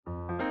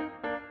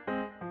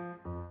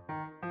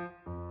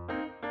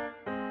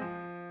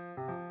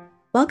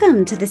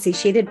Welcome to the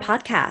Satiated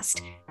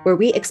Podcast, where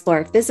we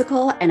explore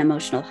physical and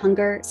emotional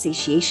hunger,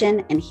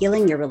 satiation, and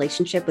healing your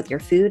relationship with your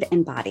food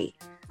and body.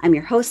 I'm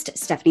your host,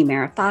 Stephanie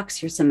Mara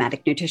Fox, your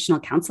somatic nutritional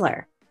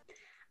counselor.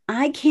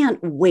 I can't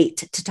wait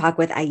to talk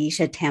with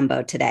Aisha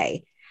Tambo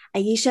today.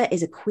 Aisha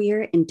is a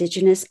queer,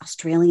 Indigenous,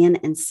 Australian,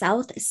 and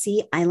South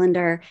Sea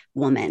Islander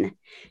woman.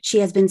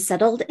 She has been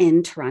settled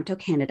in Toronto,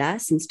 Canada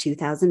since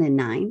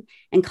 2009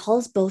 and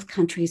calls both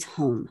countries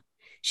home.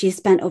 She has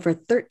spent over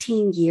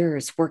 13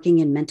 years working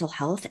in mental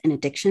health and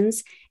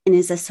addictions and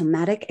is a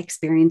somatic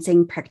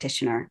experiencing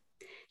practitioner.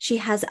 She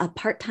has a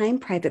part-time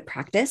private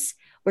practice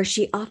where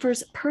she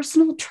offers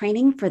personal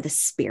training for the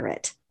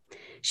spirit.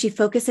 She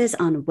focuses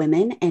on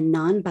women and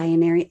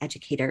non-binary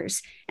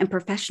educators and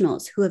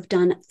professionals who have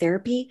done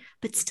therapy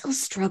but still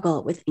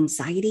struggle with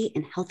anxiety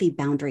and healthy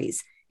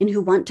boundaries, and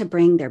who want to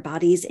bring their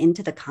bodies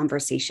into the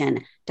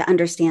conversation to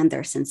understand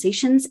their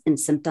sensations and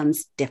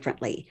symptoms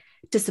differently,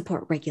 to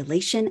support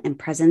regulation and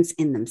presence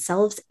in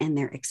themselves and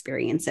their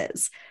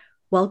experiences.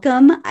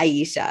 Welcome,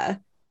 Aisha.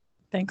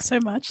 Thanks so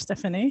much,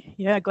 Stephanie.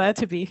 Yeah, glad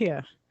to be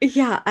here.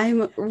 Yeah,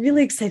 I'm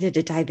really excited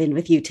to dive in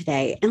with you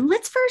today. And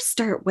let's first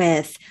start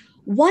with,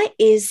 what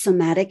is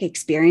somatic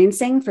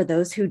experiencing for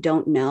those who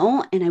don't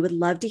know? And I would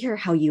love to hear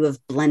how you have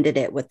blended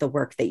it with the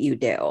work that you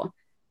do.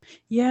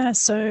 Yeah,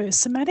 so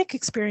somatic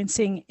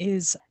experiencing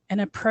is an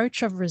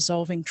approach of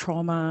resolving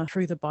trauma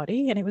through the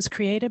body, and it was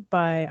created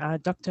by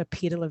Dr.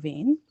 Peter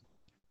Levine.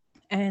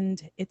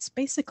 And it's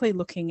basically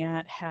looking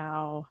at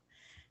how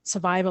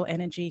survival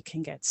energy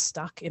can get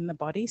stuck in the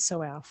body.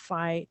 So our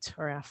fight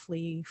or our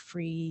flee,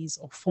 freeze,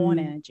 or fawn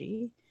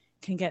energy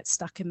can get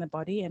stuck in the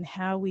body, and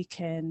how we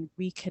can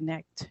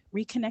reconnect.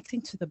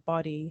 Reconnecting to the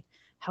body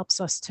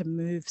helps us to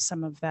move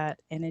some of that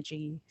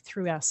energy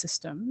through our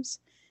systems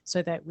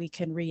so that we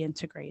can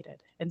reintegrate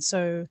it. And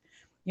so,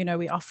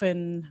 we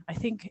often, I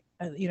think,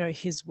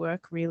 his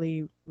work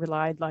really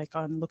relied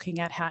on looking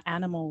at how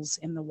animals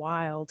in the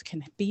wild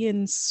can be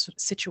in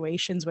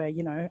situations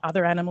where,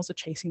 other animals are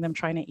chasing them,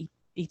 trying to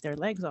eat their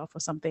legs off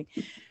or something,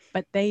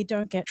 but they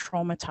don't get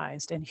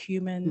traumatized. And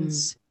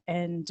humans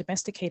and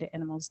domesticated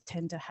animals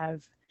tend to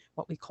have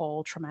what we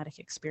call traumatic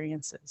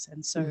experiences.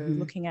 And so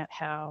looking at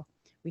how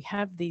we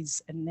have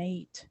these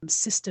innate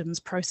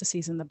systems,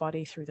 processes in the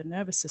body through the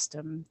nervous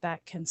system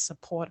that can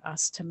support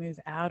us to move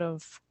out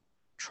of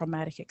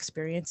traumatic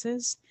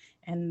experiences.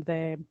 And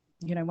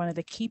one of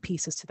the key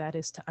pieces to that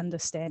is to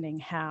understanding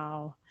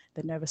how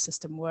the nervous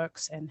system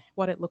works and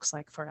what it looks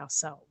like for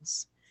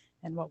ourselves,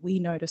 and what we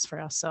notice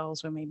for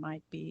ourselves when we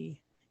might be,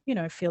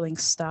 feeling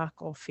stuck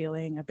or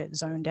feeling a bit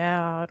zoned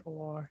out,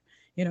 or,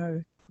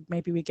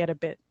 maybe we get a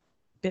bit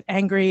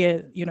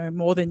angry,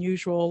 more than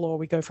usual, or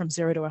we go from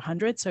 0 to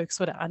 100. So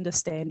sort of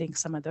understanding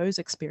some of those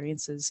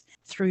experiences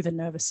through the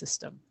nervous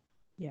system.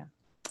 Yeah.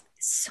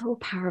 So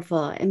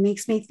powerful. It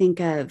makes me think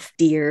of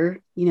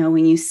deer,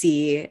 when you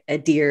see a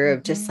deer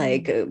of just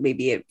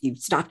maybe you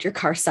stopped your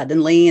car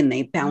suddenly and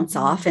they bounce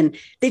off and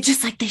they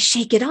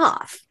shake it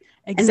off.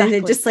 Exactly. And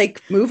then they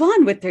just move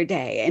on with their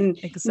day.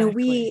 And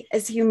we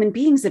as human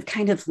beings have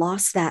kind of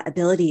lost that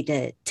ability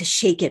to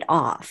shake it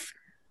off.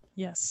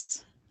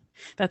 Yes,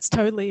 that's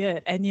totally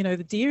it. And,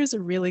 the deer is a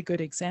really good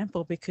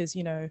example because,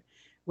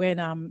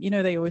 when,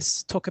 they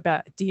always talk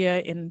about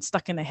deer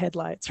stuck in the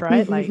headlights,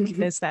 right?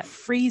 There's that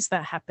freeze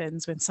that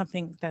happens when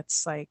something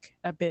that's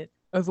a bit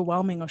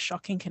overwhelming or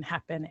shocking can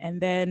happen. And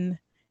then,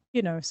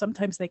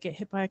 sometimes they get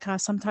hit by a car,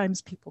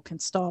 sometimes people can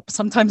stop,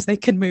 sometimes they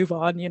can move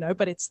on,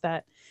 but it's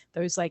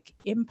those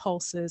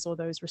impulses or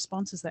those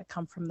responses that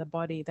come from the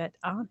body that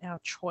aren't our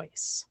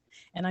choice.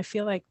 And I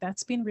feel like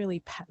that's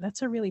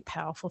a really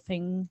powerful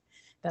thing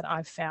that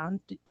I've found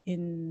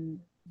in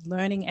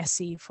learning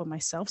SE for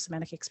myself,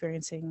 somatic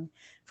experiencing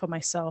for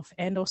myself,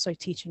 and also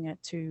teaching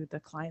it to the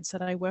clients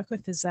that I work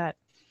with, is that,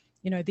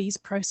 these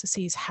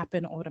processes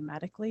happen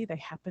automatically. They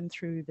happen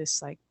through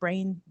this the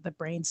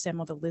brain stem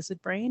or the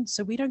lizard brain.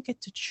 So we don't get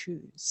to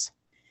choose.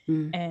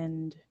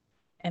 And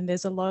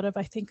there's a lot of,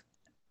 I think,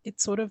 it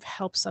sort of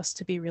helps us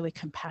to be really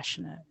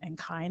compassionate and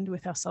kind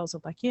with ourselves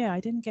of I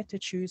didn't get to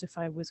choose if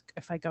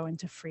I go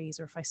into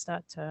freeze or if I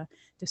start to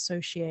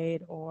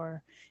dissociate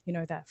or,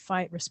 that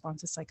fight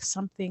response. It's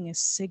something is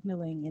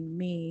signaling in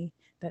me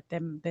that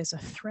there's a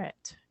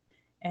threat.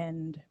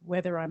 And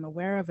whether I'm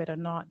aware of it or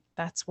not,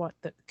 that's what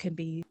that can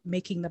be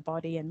making the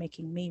body and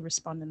making me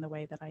respond in the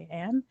way that I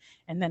am.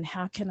 And then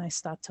how can I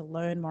start to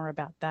learn more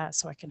about that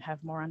so I can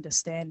have more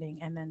understanding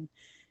and then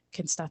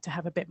can start to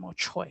have a bit more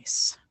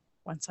choice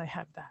once I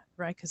have that,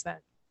 right? Because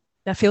that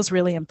feels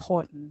really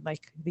important.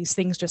 These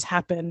things just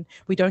happen.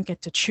 We don't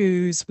get to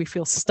choose. We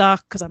feel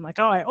stuck because I'm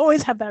I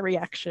always have that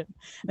reaction.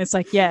 And it's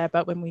yeah,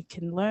 but when we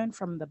can learn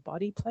from the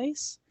body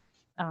place,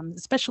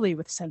 especially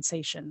with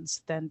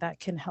sensations, then that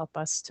can help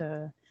us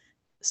to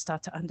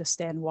start to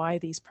understand why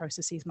these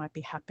processes might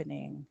be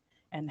happening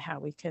and how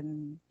we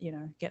can,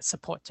 get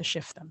support to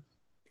shift them.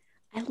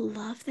 I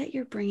love that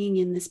you're bringing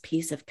in this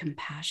piece of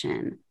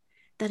compassion.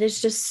 That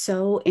is just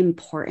so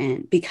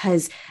important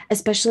because,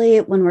 especially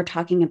when we're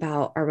talking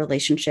about our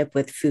relationship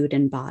with food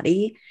and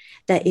body,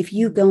 that if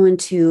you go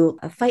into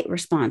a fight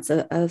response,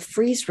 a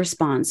freeze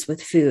response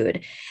with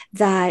food,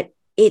 that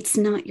it's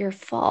not your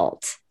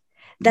fault,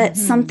 that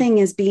something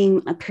is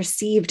being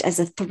perceived as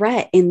a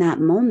threat in that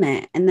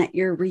moment, and that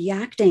you're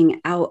reacting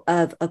out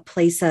of a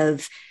place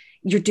of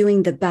you're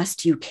doing the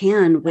best you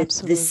can with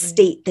the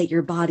state that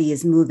your body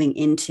is moving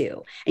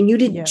into. And you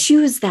didn't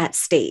choose that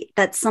state.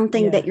 That's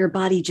something that your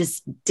body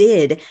just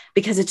did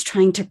because it's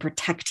trying to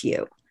protect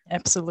you.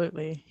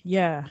 Absolutely.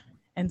 Yeah.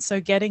 And so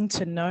getting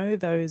to know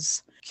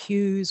those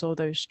cues or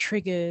those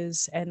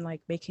triggers and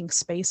like making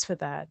space for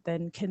that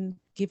then can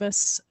give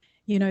us,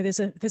 you know, there's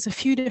a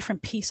few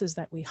different pieces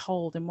that we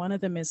hold. And one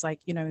of them is like,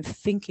 you know,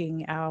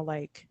 thinking, our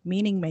like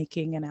meaning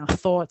making, and our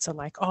thoughts are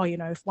like, oh, you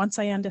know, if once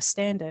I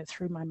understand it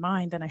through my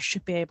mind, then I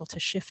should be able to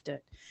shift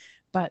it.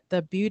 But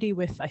the beauty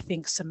with, I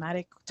think,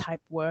 somatic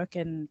type work,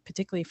 and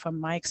particularly from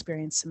my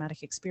experience,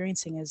 somatic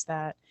experiencing, is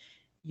that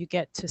you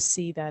get to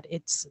see that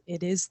it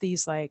is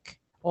these like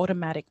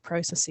automatic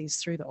processes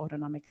through the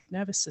autonomic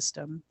nervous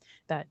system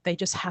that they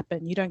just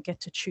happen. You don't get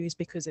to choose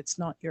because it's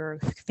not your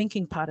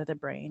thinking part of the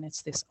brain,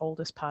 it's this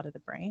oldest part of the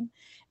brain.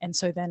 And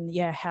so then,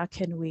 how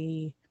can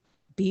we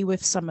be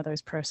with some of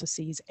those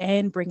processes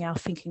and bring our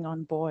thinking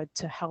on board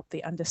to help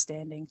the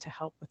understanding, to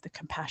help with the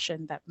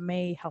compassion that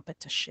may help it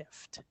to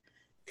shift?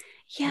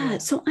 Yeah.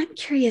 So I'm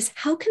curious,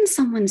 how can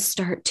someone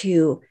start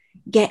to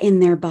get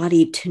in their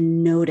body to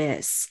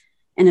notice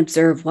and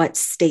observe what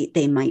state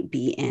they might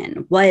be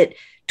in? What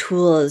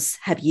tools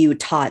have you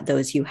taught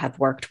those you have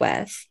worked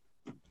with?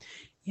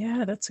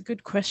 Yeah, that's a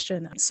good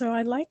question. So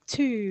I like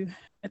to,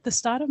 at the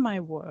start of my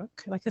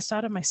work, like the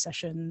start of my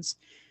sessions,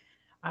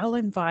 I'll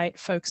invite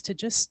folks to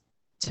just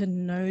to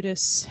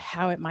notice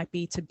how it might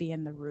be to be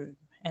in the room.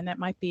 And that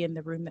might be in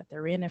the room that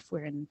they're in. If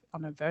we're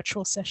on a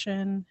virtual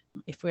session,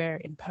 if we're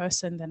in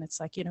person, then it's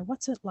like, you know,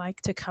 what's it like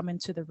to come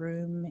into the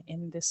room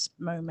in this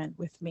moment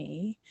with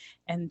me?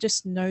 And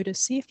just notice,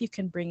 see if you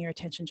can bring your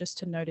attention just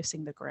to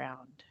noticing the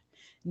ground,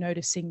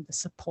 noticing the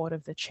support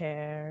of the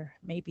chair,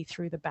 maybe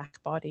through the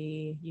back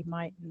body. You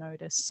might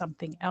notice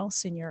something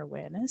else in your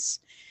awareness,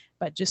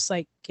 but just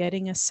like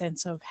getting a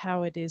sense of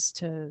how it is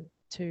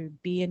to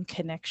be in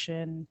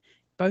connection,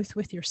 both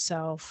with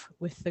yourself,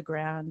 with the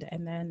ground,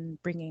 and then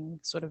bringing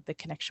sort of the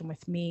connection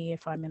with me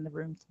if I'm in the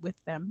room with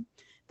them.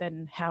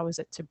 Then how is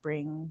it to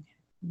bring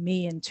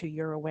me into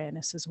your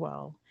awareness as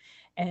well?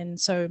 And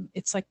so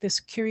it's like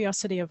this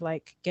curiosity of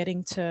like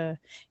getting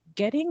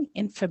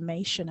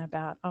information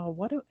about,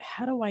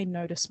 how do I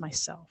notice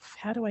myself?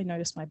 How do I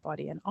notice my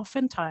body? And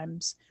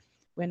oftentimes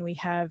when we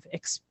have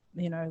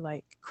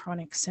like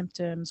chronic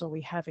symptoms, or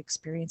we have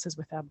experiences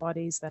with our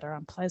bodies that are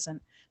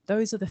unpleasant,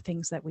 those are the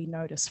things that we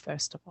notice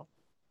first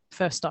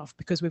off,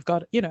 because we've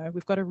got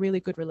a really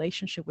good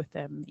relationship with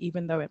them,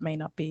 even though it may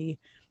not be,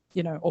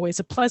 always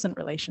a pleasant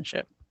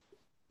relationship.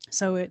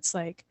 So it's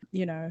like,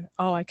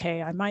 oh,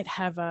 okay, I might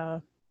have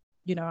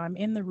I'm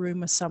in the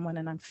room with someone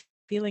and I'm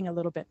feeling a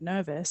little bit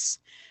nervous,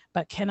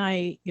 but can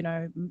I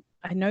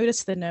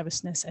notice the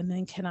nervousness, and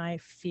then can I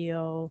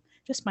feel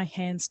just my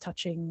hands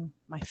touching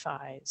my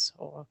thighs,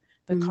 or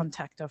the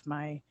contact of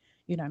my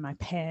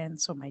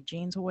pants or my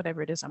jeans or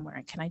whatever it is I'm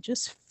wearing? Can I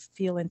just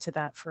feel into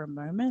that for a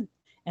moment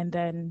and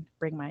then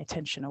bring my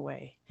attention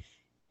away?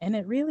 And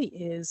it really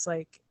is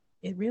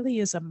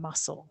a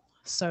muscle.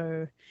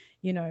 So,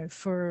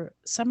 for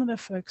some of the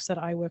folks that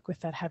I work with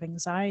that have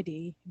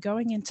anxiety,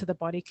 going into the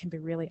body can be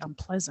really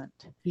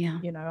unpleasant. Yeah.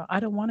 I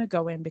don't want to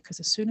go in, because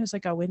as soon as I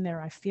go in there,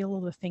 I feel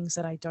all the things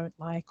that I don't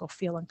like or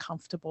feel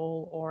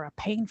uncomfortable or are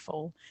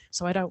painful.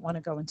 So I don't want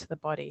to go into the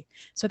body.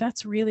 So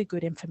that's really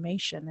good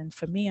information. And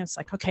for me, it's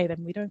like, okay,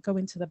 then we don't go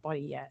into the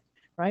body yet,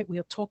 right?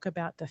 We'll talk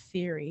about the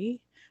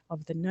theory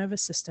of the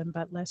nervous system,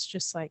 but let's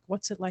just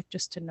what's it like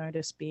just to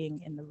notice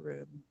being in the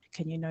room?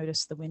 Can you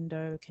notice the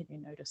window? Can you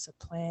notice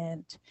a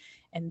plant?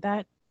 And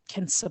that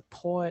can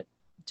support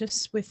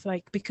just with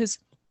because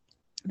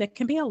there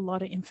can be a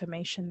lot of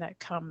information that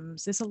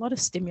comes. There's a lot of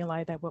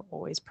stimuli that we're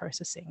always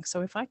processing.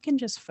 So if I can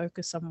just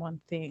focus on one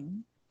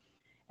thing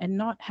and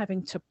not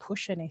having to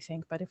push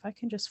anything, but if I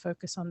can just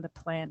focus on the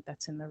plant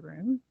that's in the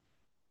room,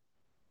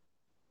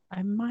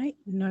 I might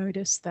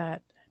notice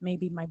that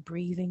maybe my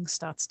breathing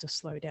starts to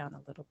slow down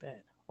a little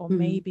bit, or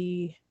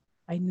maybe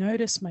I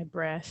notice my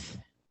breath,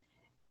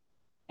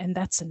 and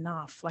that's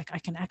enough. Like I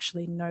can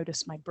actually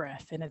notice my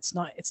breath, and it's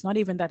not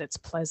even that it's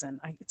pleasant.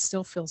 It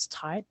still feels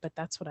tight, but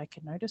that's what I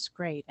can notice.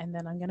 Great. And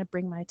then I'm going to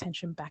bring my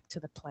attention back to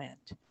the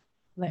plant.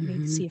 Let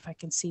me see if I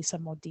can see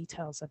some more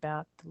details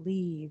about the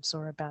leaves,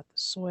 or about the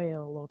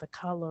soil, or the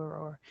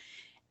color,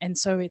 and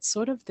so it's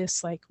sort of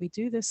this, we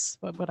do this,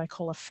 what I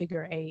call a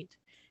figure eight,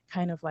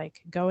 kind of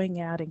like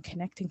going out and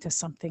connecting to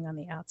something on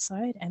the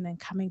outside, and then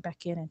coming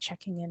back in and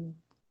checking in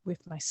with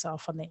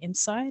myself on the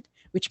inside,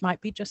 which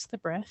might be just the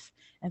breath.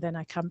 And then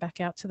I come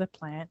back out to the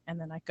plant, and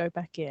then I go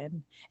back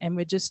in, and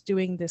we're just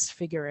doing this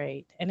figure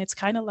eight. And it's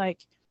kind of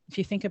like, if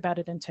you think about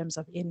it in terms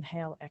of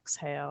inhale,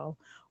 exhale,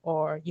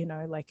 or, you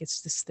know, like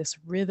it's this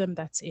rhythm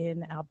that's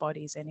in our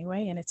bodies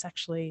anyway. And it's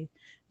actually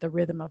the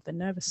rhythm of the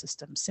nervous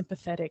system: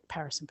 sympathetic,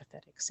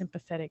 parasympathetic,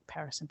 sympathetic,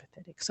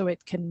 parasympathetic. So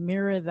it can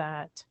mirror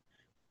that,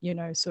 you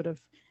know, sort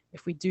of,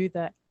 if we do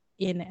that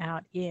in,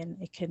 out, in,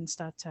 it can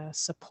start to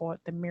support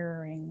the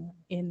mirroring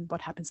in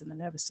what happens in the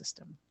nervous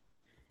system.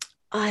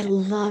 I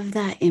love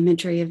that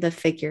imagery of the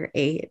figure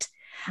eight.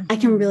 I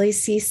can Mm-hmm. really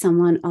see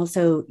someone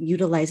also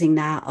utilizing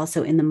that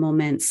also in the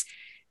moments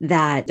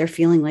that they're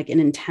feeling like an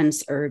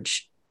intense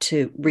urge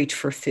to reach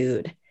for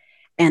food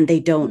and they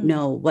don't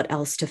know what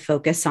else to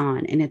focus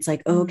on. And it's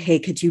like, okay,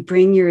 could you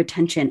bring your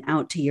attention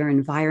out to your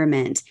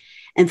environment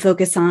and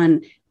focus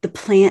on the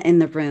plant in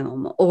the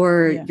room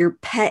or your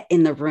pet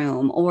in the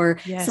room or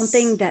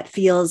something that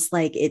feels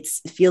like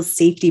feels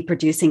safety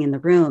producing in the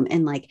room,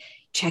 and like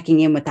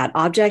checking in with that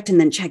object and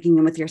then checking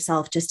in with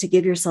yourself just to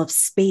give yourself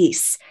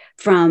space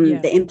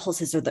from the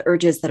impulses or the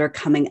urges that are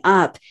coming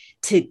up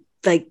to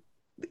like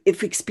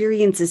if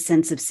experience a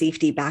sense of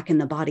safety back in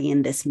the body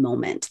in this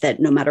moment, that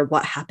no matter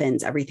what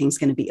happens, everything's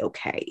going to be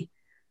okay.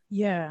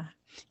 Yeah.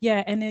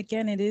 And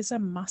again, it is a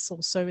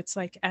muscle. So it's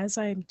like, as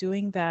I'm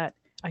doing that,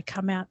 I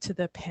come out to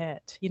the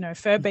pet. You know,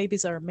 fur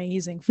babies are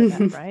amazing for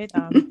that, right?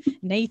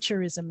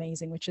 Nature is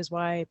amazing, which is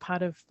why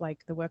part of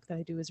like the work that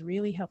I do is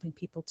really helping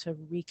people to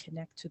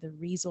reconnect to the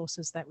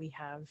resources that we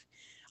have,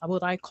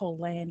 what I call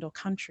land or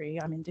country.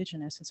 I'm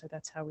Indigenous, and so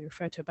that's how we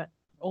refer to it. But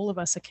all of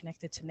us are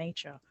connected to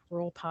nature.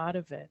 We're all part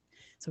of it.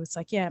 So it's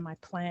like, yeah, my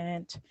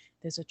plant,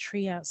 there's a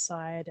tree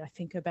outside. I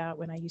think about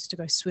when I used to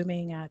go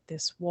swimming at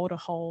this water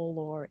hole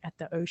or at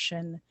the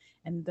ocean,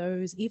 and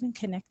those, even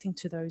connecting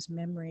to those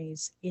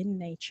memories in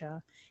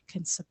nature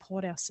can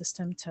support our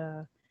system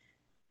to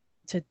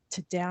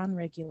down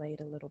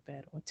regulate a little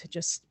bit, or to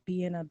just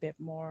be in a bit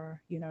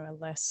more, you know, a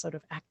less sort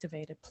of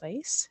activated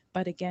place.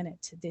 But again,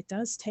 it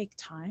does take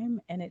time,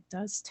 and it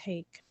does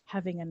take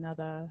having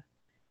another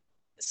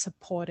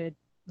supported,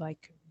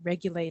 like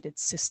regulated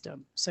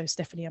system. So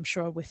Stephanie, I'm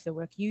sure with the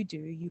work you do,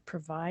 you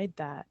provide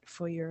that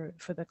for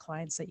the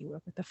clients that you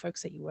work with, the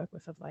folks that you work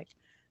with, of like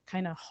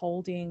kind of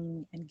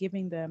holding and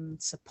giving them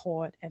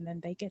support, and then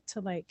they get to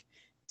like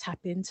tap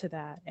into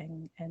that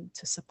and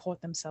to support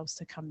themselves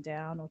to come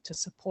down, or to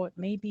support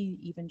maybe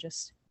even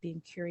just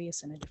being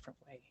curious in a different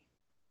way.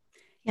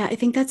 Yeah, I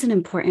think that's an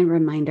important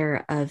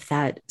reminder of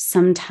that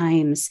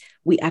sometimes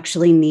we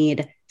actually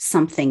need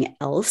something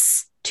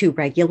else to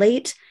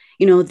regulate.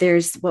 You know,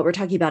 there's what we're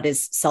talking about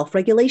is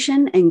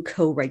self-regulation and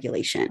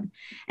co-regulation.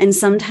 And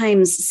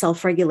sometimes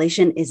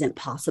self-regulation isn't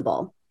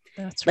possible.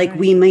 That's like right.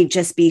 We might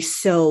just be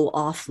so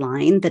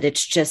offline that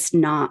it's just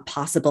not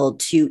possible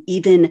to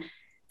even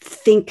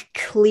think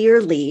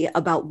clearly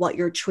about what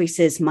your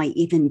choices might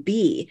even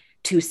be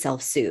to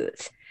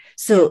self-soothe.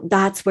 So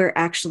that's where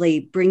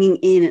actually bringing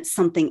in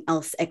something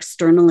else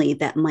externally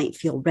that might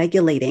feel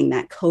regulating,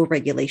 that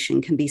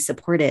co-regulation, can be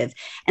supportive.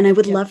 And I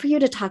would love for you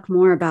to talk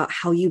more about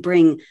how you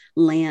bring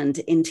land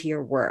into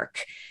your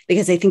work,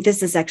 because I think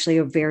this is actually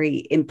a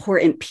very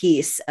important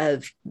piece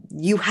of,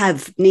 you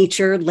have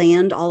nature,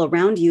 land all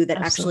around you that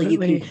actually you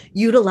can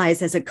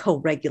utilize as a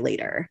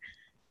co-regulator.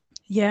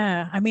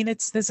 Yeah, I mean,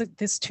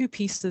 there's two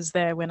pieces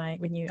there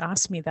when you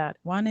ask me that.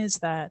 One is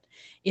that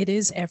it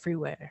is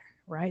everywhere,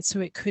 right? So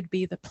it could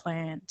be the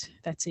plant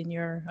that's in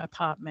your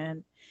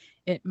apartment.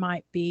 It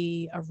might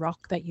be a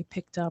rock that you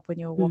picked up when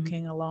you're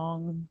walking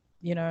along,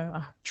 you know,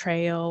 a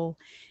trail.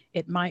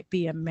 It might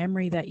be a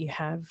memory that you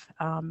have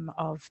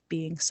of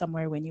being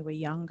somewhere when you were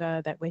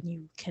younger, that when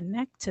you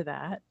connect to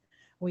that,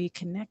 or you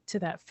connect to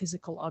that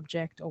physical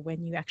object, or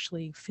when you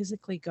actually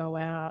physically go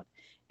out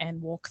and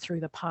walk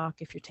through the park,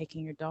 if you're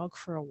taking your dog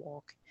for a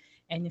walk.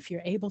 And if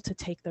you're able to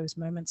take those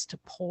moments to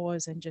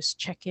pause and just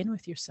check in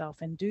with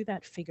yourself and do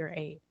that figure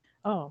eight.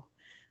 Oh,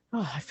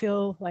 I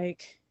feel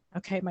like,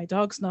 okay, my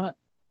dog's not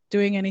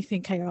doing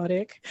anything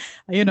chaotic.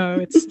 You know,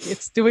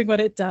 it's doing what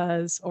it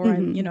does. Or,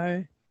 you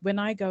know, when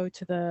I go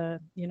to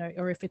the, you know,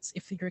 or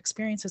if your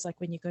experience is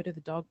like when you go to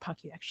the dog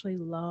park, you actually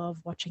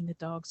love watching the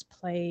dogs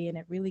play and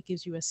it really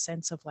gives you a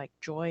sense of like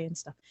joy and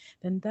stuff,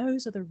 then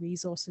those are the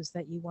resources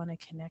that you want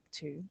to connect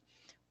to,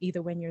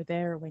 either when you're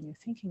there or when you're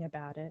thinking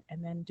about it,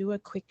 and then do a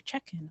quick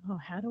check-in. Oh,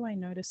 how do I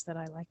notice that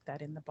I like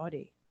that in the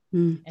body?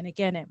 And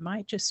again, it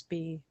might just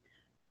be,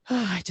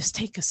 oh, I just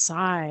take a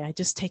sigh, I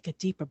just take a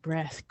deeper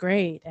breath.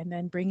 Great. And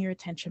then bring your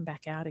attention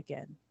back out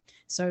again.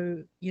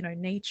 So, you know,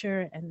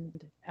 nature and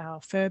our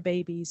fur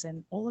babies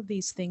and all of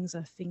these things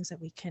are things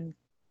that we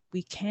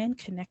can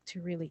connect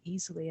to really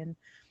easily. And,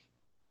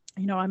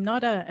 you know, I'm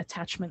not an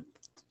attachment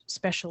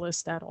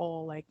specialist at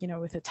all, like, you know,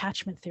 with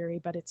attachment theory,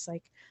 but it's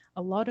like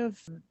a lot of,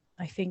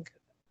 I think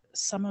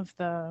some of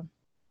the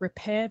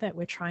repair that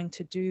we're trying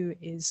to do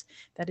is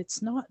that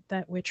it's not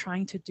that we're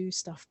trying to do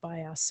stuff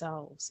by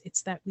ourselves.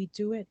 It's that we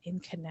do it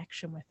in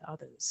connection with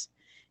others.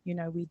 You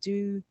know, we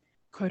do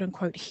quote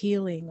unquote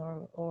healing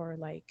or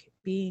like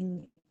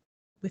being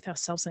with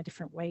ourselves in a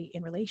different way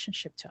in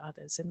relationship to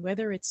others. And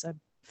whether it's a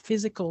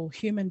physical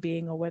human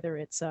being or whether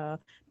it's a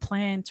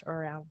plant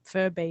or our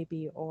fur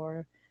baby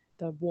or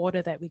the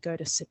water that we go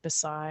to sit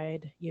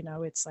beside, you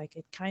know, it's like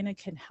it kind of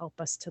can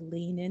help us to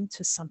lean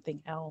into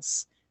something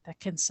else that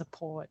can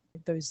support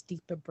those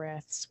deeper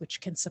breaths, which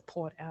can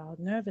support our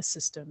nervous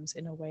systems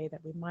in a way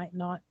that we might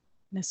not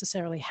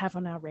necessarily have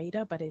on our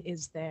radar, but it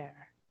is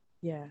there.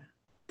 Yeah.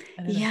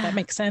 I don't know if that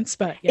makes sense,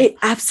 but yeah. It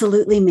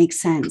absolutely makes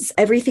sense.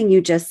 Everything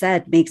you just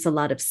said makes a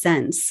lot of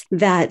sense.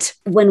 That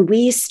when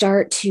we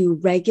start to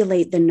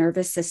regulate the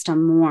nervous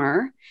system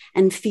more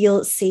and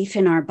feel safe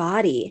in our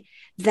body,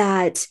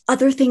 that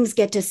other things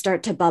get to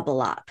start to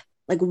bubble up.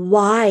 Like,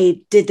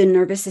 why did the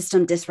nervous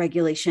system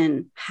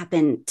dysregulation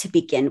happen to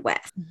begin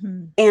with?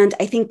 Mm-hmm. And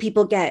I think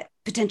people get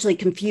potentially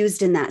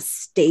confused in that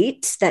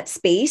state, that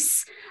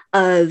space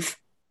of,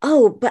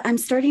 oh, but I'm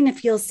starting to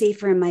feel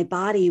safer in my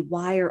body.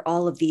 Why are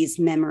all of these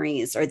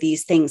memories or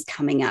these things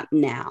coming up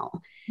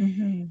now?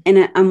 Mm-hmm.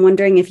 And I'm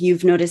wondering if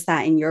you've noticed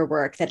that in your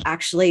work, that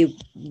actually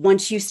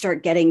once you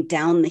start getting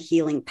down the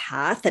healing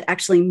path, that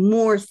actually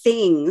more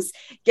things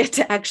get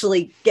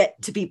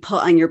to be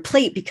put on your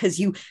plate because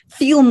you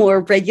feel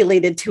more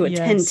regulated to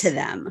attend to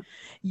them.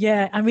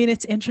 Yeah, I mean,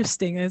 it's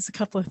interesting. There's a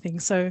couple of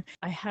things. So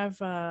I have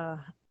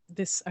a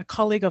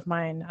colleague of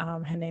mine,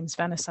 her name's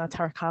Vanessa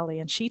Tarakali,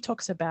 and she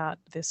talks about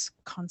this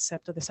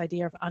concept or this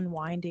idea of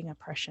unwinding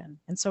oppression.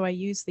 And so I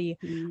use the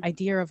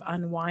idea of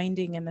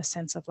unwinding in the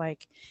sense of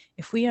like,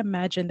 if we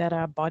imagine that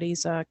our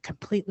bodies are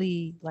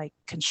completely like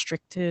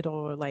constricted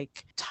or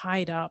like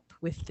tied up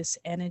with this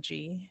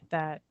energy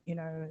that, you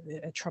know,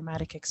 a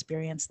traumatic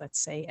experience, let's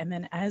say, and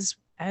then as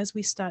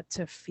we start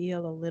to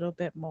feel a little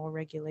bit more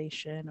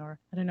regulation, or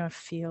I don't know if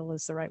feel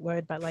is the right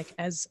word, but like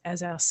as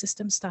our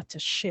systems start to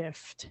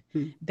shift,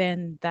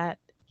 then that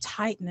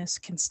tightness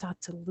can start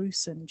to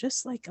loosen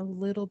just like a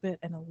little bit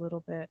and a little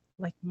bit,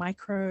 like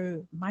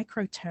micro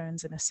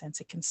turns in a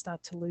sense. It can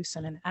start to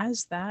loosen. And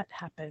as that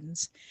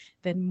happens,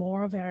 then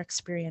more of our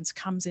experience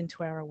comes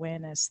into our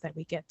awareness that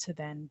we get to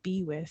then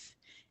be with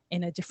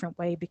in a different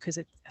way, because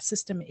a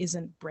system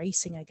isn't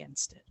bracing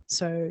against it.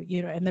 So,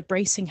 you know, and the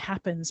bracing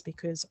happens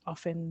because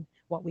often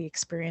what we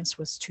experienced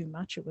was too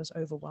much, it was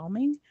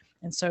overwhelming.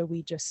 And so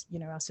we just, you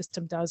know, our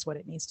system does what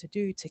it needs to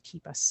do to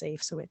keep us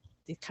safe. So it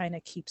kind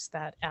of keeps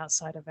that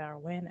outside of our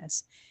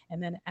awareness.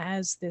 And then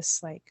as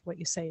this, like what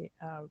you say,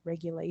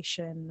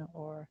 regulation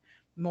or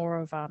more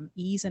of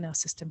ease in our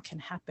system can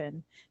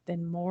happen,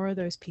 then more of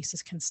those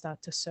pieces can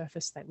start to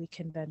surface that we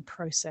can then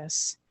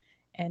process.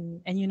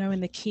 And you know,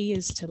 and the key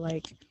is to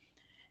like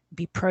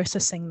be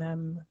processing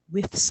them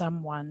with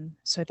someone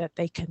so that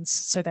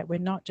we're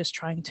not just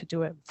trying to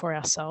do it for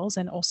ourselves,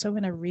 and also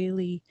in a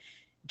really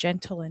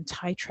gentle and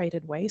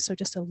titrated way. So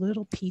just a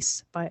little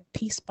piece by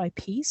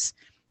piece,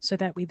 so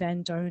that we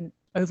then don't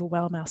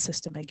overwhelm our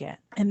system again.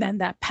 And then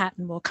that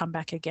pattern will come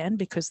back again,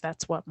 because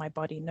that's what my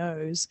body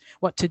knows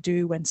what to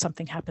do when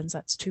something happens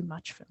that's too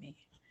much for me.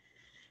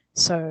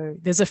 So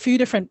there's a few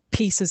different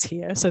pieces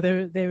here. So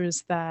there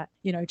is that,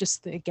 you know,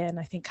 just again,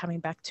 I think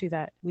coming back to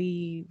that,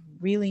 we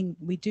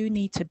do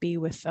need to be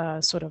with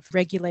a sort of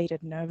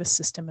regulated nervous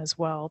system as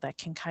well, that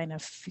can kind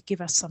of give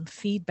us some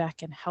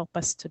feedback and help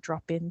us to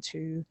drop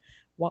into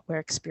what we're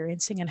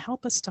experiencing and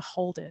help us to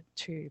hold it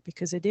too,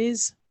 because it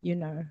is, you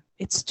know,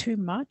 it's too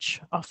much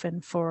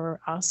often for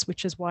us,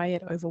 which is why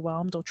it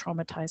overwhelmed or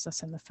traumatized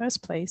us in the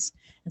first place.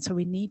 And so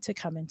we need to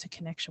come into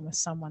connection with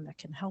someone that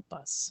can help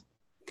us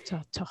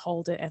to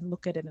hold it and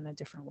look at it in a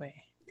different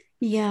way.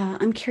 Yeah,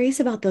 I'm curious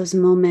about those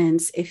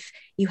moments. If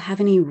you have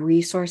any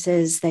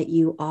resources that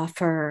you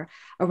offer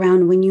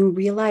around when you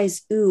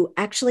realize, ooh,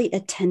 actually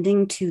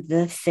attending to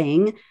the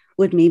thing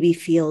would maybe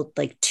feel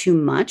like too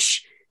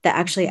much, that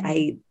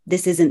actually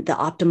this isn't the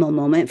optimal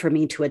moment for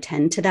me to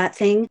attend to that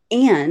thing.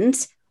 And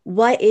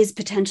what is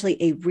potentially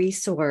a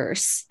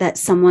resource that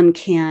someone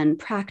can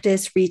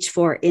practice, reach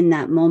for in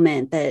that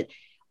moment that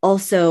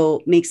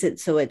also makes it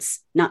so it's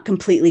not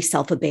completely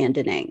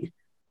self-abandoning?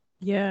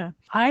 Yeah,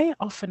 I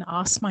often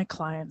ask my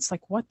clients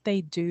like what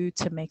they do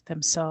to make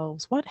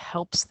themselves, what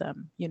helps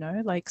them, you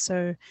know, like,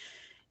 so,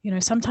 you know,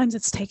 sometimes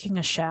it's taking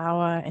a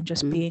shower and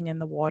just being in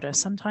the water.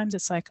 Sometimes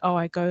it's like, oh,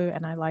 I go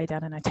and I lie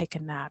down and I take a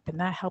nap, and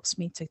that helps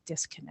me to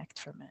disconnect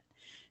from it,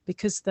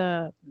 because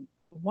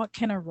what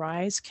can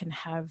arise can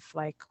have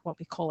like what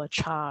we call a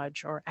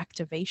charge or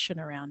activation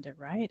around it,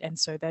 right? And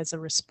so there's a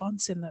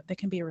response there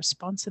can be a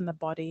response in the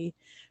body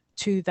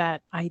to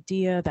that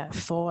idea, that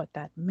thought,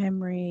 that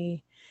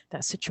memory,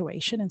 that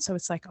situation. And so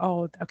it's like,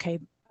 oh, okay,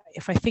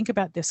 if I think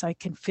about this, I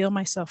can feel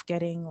myself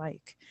getting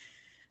like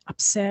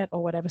upset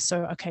or whatever.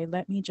 So, okay,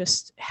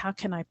 how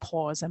can I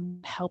pause?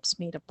 And it helps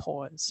me to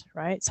pause,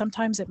 right?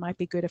 Sometimes it might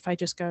be good if I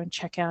just go and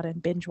check out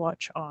and binge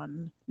watch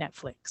on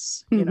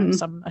Netflix, you know,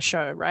 a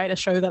show, right? A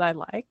show that I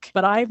like.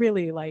 But I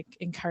really like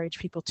encourage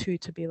people to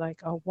be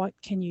like, oh, what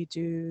can you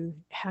do?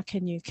 How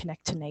can you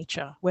connect to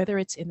nature? Whether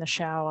it's in the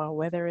shower,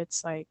 whether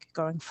it's like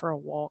going for a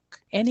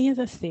walk, any of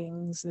the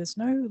things, there's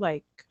no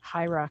like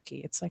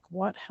hierarchy. It's like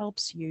what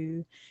helps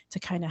you to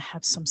kind of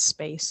have some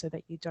space so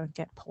that you don't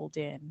get pulled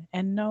in.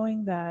 And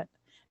knowing that,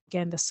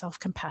 again, the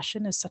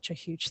self-compassion is such a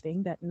huge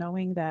thing, that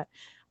knowing that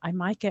I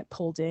might get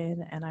pulled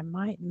in and I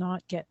might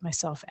not get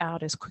myself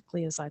out as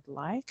quickly as I'd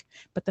like.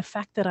 But the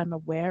fact that I'm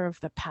aware of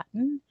the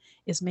pattern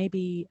is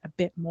maybe a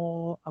bit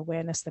more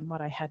awareness than what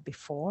I had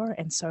before.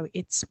 And so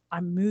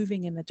I'm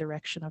moving in the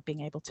direction of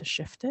being able to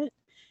shift it.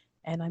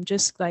 And I'm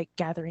just like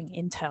gathering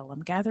intel.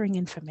 I'm gathering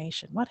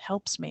information. What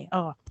helps me?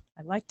 Oh,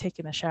 I like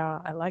taking a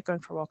shower. I like going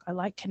for a walk. I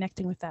like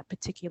connecting with that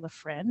particular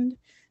friend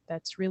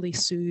that's really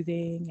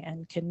soothing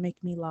and can make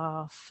me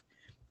laugh.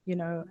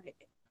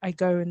 I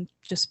go and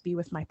just be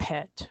with my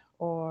pet,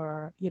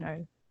 or,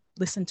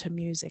 listen to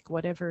music,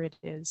 whatever it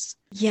is.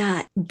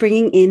 Yeah.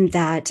 Bringing in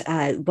that,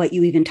 what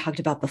you even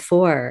talked about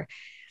before,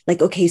 like,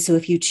 okay, so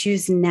if you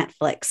choose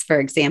Netflix, for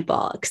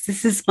example, because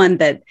this is one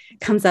that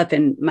comes up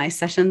in my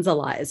sessions a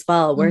lot as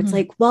well, where it's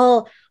like,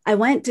 well, I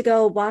went to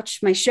go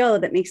watch my show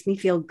that makes me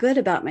feel good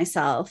about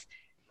myself,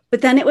 but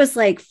then it was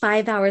like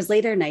 5 hours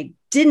later and I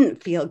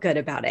didn't feel good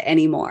about it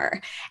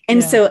anymore.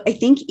 And so I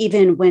think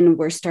even when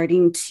we're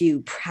starting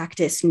to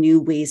practice new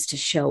ways to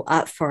show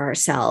up for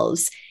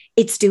ourselves,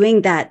 it's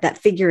doing that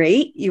figure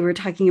eight you were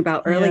talking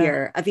about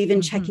earlier of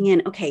even checking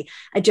in. Okay,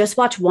 I just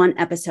watched one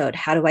episode.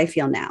 How do I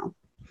feel now?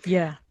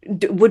 Yeah.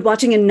 Would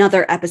watching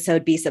another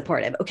episode be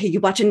supportive? Okay, you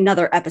watch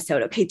another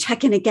episode. Okay,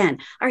 check in again.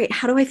 All right,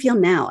 how do I feel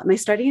now? Am I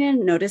starting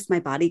to notice my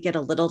body get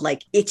a little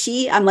like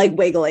itchy? I'm like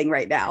wiggling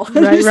right now.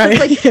 Right.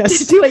 Like,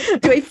 yes. do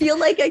I feel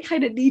like I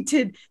kind of need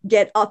to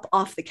get up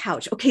off the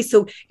couch? Okay,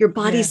 so your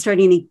body's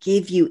starting to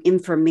give you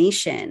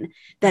information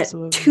that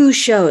Absolutely. 2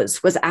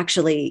 shows was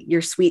actually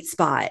your sweet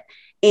spot.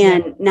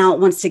 And now it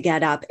wants to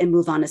get up and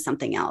move on to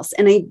something else.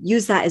 And I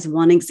use that as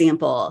one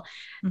example.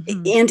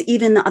 And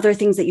even the other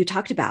things that you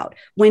talked about.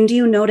 When do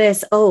you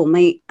notice, I'm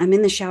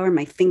in the shower,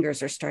 my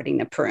fingers are starting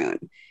to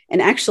prune.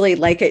 And actually,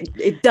 like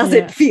it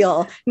doesn't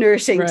feel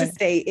nourishing to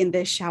stay in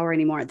this shower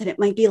anymore. Then it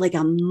might be like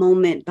a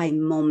moment by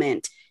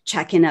moment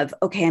check-in of,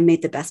 okay, I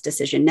made the best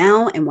decision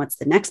now. And what's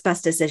the next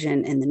best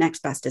decision and the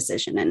next best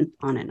decision, and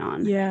on and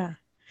on. Yeah.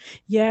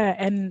 Yeah.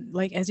 And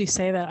like, as you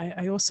say that,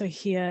 I also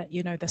hear,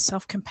 the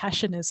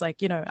self-compassion is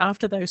like,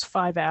 after those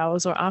 5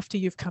 hours or after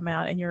you've come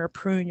out and you're a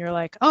prune, you're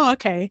like, oh,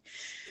 okay,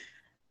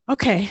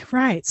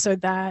 right. So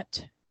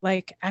that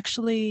like,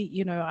 actually,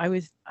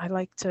 I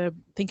like to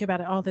think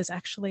about it. Oh, there's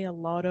actually a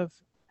lot of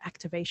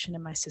activation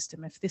in my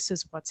system. If this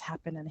is what's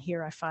happened and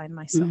here I find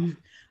myself,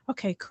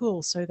 okay,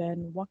 cool. So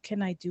then what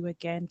can I do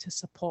again to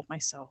support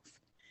myself?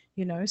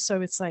 So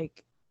it's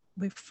like,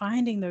 we're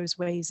finding those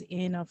ways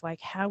in of like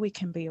how we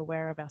can be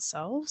aware of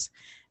ourselves,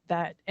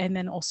 that, and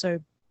then also,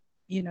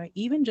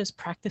 even just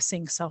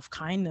practicing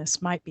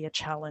self-kindness might be a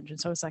challenge.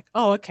 And so it's like,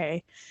 oh,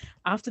 okay,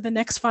 after the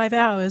next 5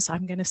 hours,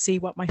 I'm going to see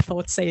what my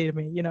thoughts say to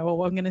me,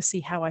 or I'm going to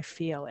see how I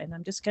feel. And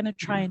I'm just going to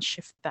try and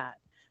shift that.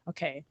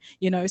 Okay.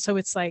 So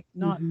it's like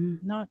not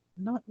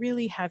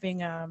really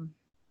having,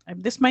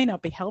 this may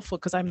not be helpful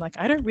because I'm like,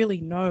 I don't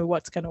really know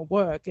what's going to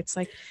work. It's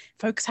like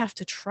folks have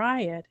to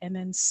try it and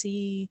then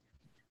see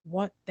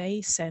what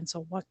they sense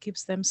or what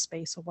gives them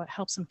space or what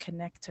helps them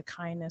connect to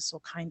kindness or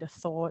kinder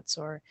thoughts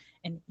or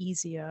an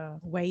easier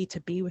way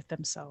to be with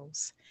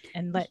themselves,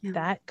 and let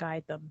that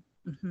guide them.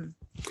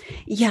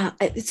 Yeah,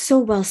 it's so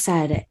well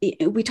said.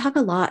 We talk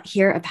a lot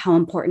here of how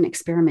important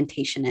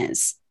experimentation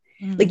is.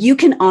 Like, you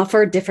can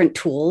offer different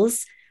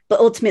tools, but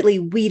ultimately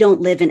we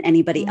don't live in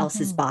anybody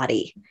else's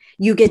body.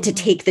 You get to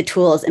take the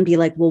tools and be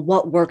like, well,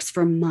 what works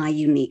for my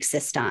unique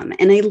system?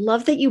 And I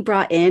love that you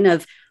brought in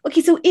of,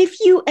 okay, so if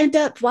you end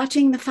up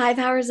watching the 5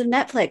 hours of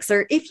Netflix,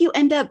 or if you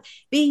end up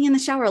being in the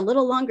shower a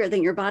little longer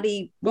than your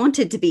body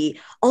wanted to be,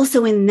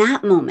 also in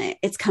that moment,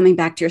 it's coming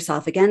back to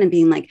yourself again and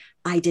being like,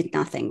 I did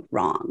nothing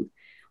wrong.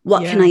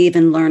 What can I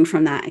even learn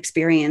from that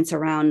experience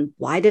around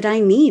why did I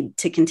need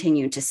to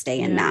continue to stay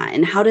in that?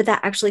 And how did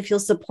that actually feel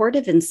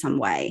supportive in some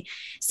way?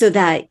 So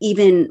that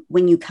even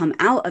when you come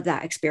out of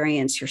that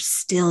experience, you're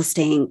still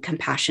staying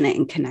compassionate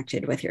and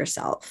connected with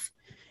yourself.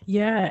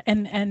 Yeah.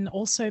 And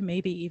also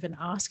maybe even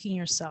asking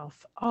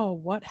yourself, oh,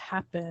 what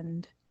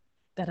happened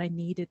that I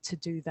needed to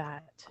do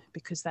that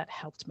because that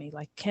helped me?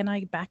 Like, can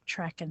I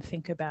backtrack and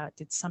think about,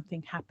 did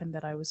something happen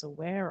that I was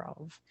aware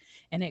of?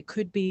 And it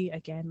could be,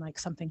 again, like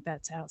something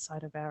that's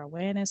outside of our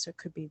awareness. It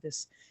could be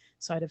this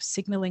sort of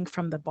signaling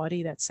from the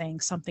body that's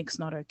saying something's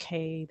not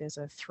okay, there's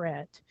a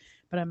threat.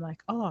 But I'm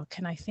like, oh,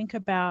 can I think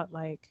about,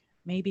 like,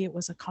 maybe it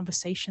was a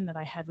conversation that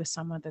I had with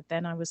someone that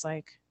then I was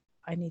like,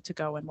 I need to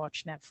go and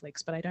watch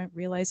Netflix, but I don't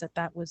realize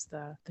that was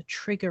the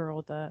trigger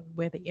or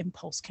where the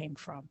impulse came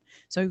from.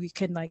 So we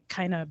can like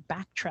kind of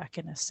backtrack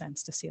in a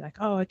sense to see like,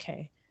 oh,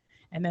 okay.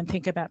 And then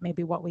think about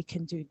maybe what we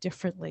can do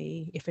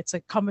differently if it's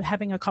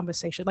having a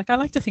conversation. Like, I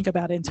like to think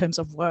about it in terms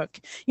of work,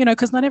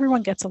 because not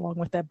everyone gets along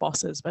with their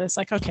bosses, but it's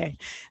like, okay,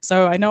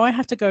 so I know I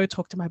have to go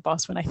talk to my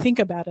boss. When I think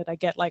about it, I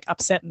get like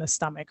upset in the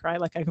stomach,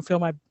 right? Like I can feel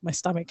my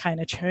stomach kind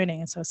of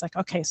churning. And so it's like,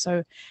 okay,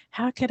 so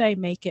how could I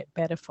make it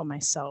better for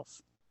myself?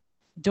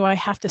 do I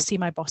have to see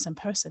my boss in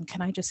person?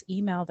 Can I just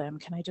email them?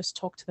 Can I just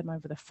talk to them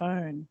over the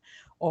phone?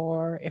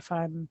 Or if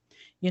I'm,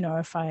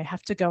 if I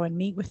have to go and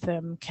meet with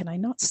them, can I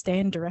not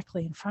stand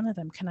directly in front of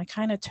them? Can I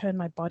kind of turn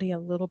my body a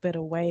little bit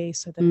away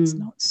so that it's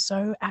not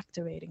so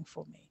activating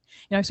for me?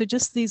 So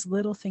just these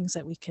little things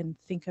that we can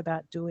think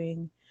about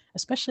doing,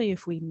 especially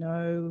if we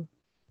know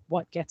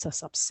what gets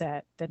us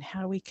upset, then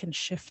how we can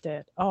shift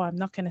it. Oh, I'm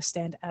not going to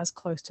stand as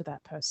close to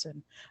that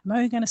person. I'm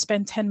only going to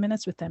spend 10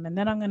 minutes with them, and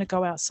then I'm going to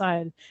go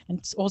outside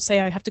or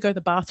say I have to go to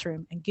the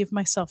bathroom and give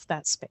myself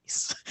that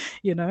space,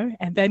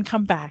 and then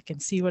come back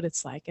and see what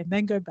it's like, and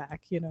then go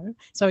back,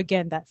 So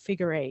again, that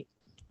figure eight.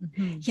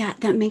 Mm-hmm. Yeah,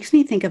 that makes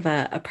me think of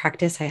a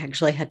practice I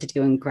actually had to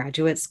do in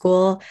graduate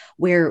school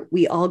where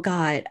we all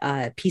got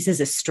pieces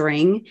of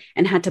string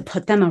and had to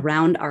put them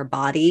around our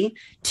body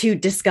to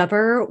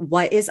discover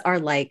what is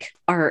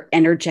our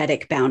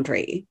energetic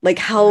boundary, like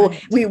how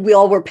we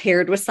all were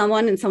paired with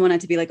someone and someone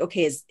had to be like,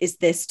 okay, is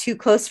this too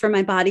close for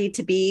my body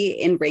to be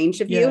in range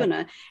of you?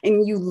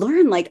 And you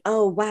learn like,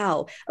 oh,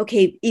 wow.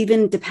 Okay.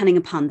 Even depending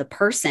upon the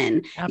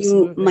person,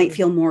 you might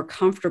feel more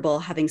comfortable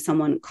having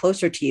someone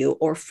closer to you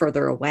or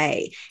further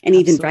away. And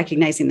even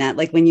recognizing that,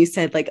 like when you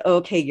said like, oh,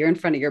 okay, you're in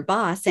front of your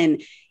boss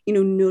and,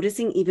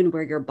 noticing even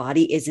where your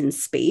body is in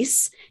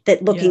space,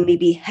 that looking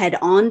maybe head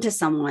on to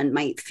someone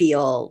might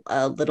feel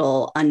a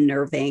little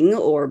unnerving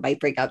or might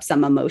bring up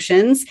some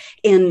emotions.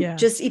 And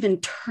just even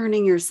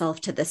turning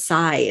yourself to the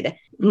side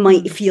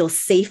might feel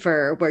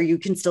safer, where you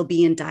can still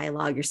be in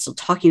dialogue. You're still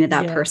talking to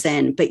that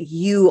person, but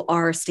you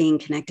are staying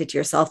connected to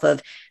yourself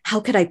of how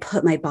could I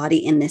put my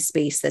body in this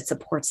space that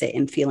supports it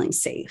and feeling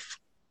safe?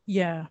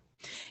 Yeah.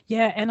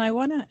 Yeah. And I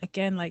want to,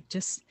 again, like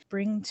just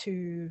bring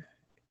to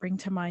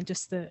mind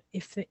just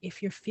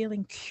if you're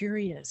feeling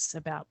curious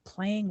about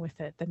playing with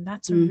it, then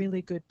that's a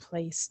really good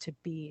place to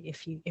be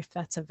if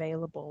that's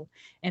available.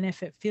 And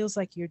if it feels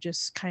like you're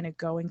just kind of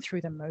going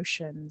through the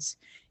motions,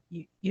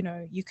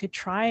 you could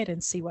try it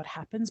and see what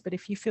happens. But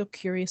if you feel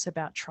curious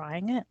about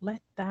trying it,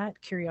 let that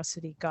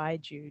curiosity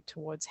guide you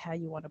towards how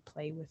you want to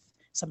play with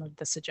some of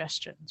the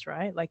suggestions,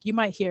 right? Like you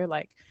might hear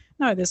like,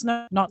 no, there's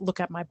not look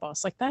at my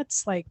boss. Like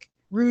that's like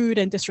rude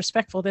and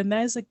disrespectful. Then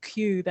there's a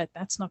cue that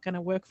that's not going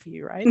to work for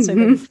you, right? So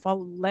then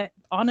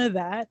honor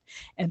that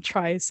and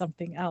try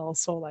something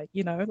else, or like,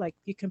 like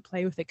you can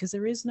play with it, because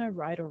there is no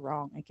right or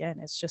wrong. Again,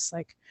 it's just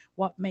like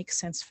what makes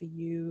sense for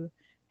you,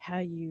 how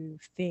you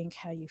think,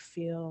 how you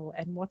feel,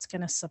 and what's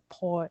going to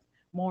support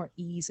more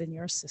ease in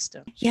your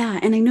system. Yeah.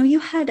 And I know you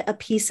had a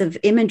piece of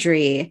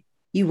imagery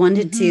you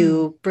wanted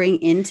to bring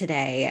in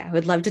today. I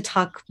would love to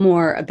talk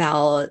more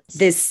about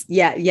this.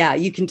 Yeah,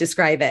 you can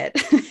describe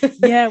it.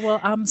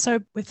 Well,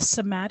 so with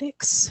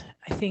somatics,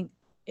 I think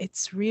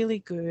it's really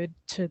good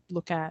to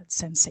look at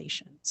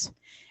sensations.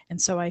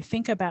 And so I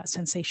think about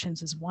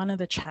sensations as one of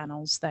the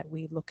channels that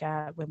we look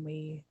at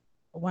when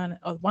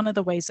one of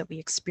the ways that we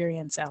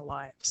experience our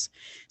lives.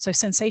 So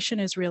sensation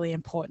is really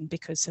important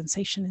because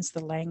sensation is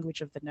the language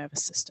of the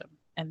nervous system.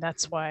 And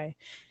that's why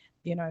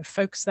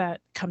folks that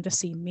come to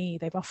see me,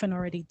 they've often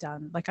already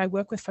done, like I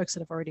work with folks that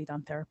have already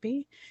done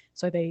therapy.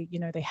 So they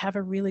have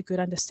a really good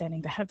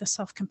understanding. They have the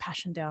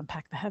self-compassion down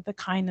pat, they have the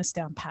kindness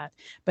down pat,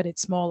 but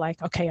it's more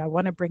like, okay, I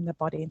want to bring the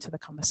body into the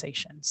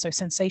conversation. So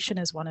sensation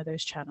is one of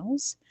those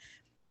channels.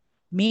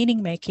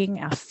 Meaning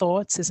making, our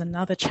thoughts, is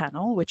another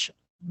channel, which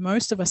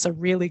most of us are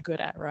really good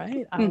at,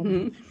 right?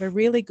 We're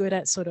really good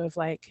at sort of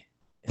like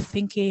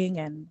thinking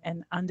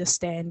and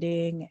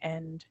understanding,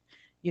 and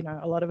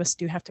a lot of us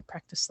do have to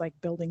practice like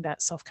building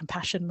that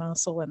self-compassion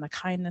muscle and the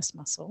kindness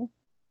muscle.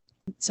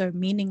 So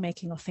meaning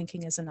making or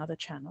thinking is another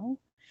channel.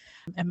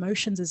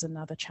 Emotions is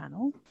another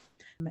channel.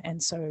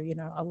 And so,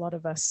 a lot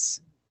of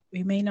us,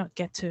 we may not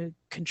get to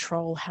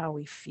control how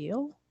we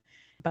feel,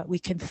 but we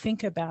can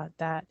think about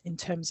that in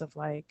terms of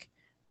like,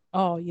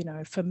 oh,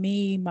 for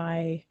me,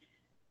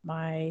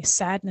 my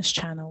sadness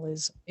channel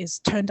is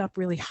turned up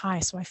really high.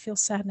 So I feel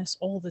sadness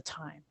all the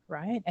time,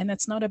 right? And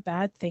that's not a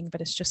bad thing,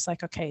 but it's just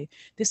like, okay,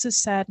 this is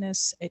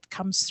sadness. It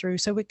comes through.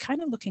 So we're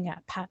kind of looking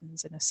at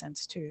patterns in a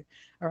sense too.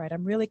 All right,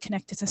 I'm really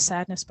connected to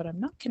sadness, but I'm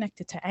not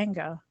connected to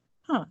anger.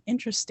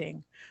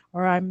 Interesting.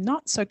 Or I'm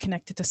not so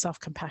connected to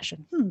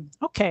self-compassion.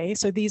 Okay,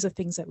 so these are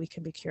things that we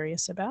can be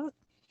curious about.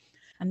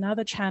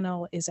 Another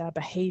channel is our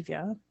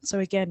behavior. So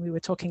again, we were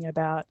talking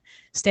about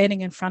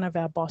standing in front of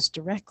our boss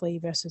directly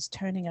versus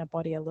turning our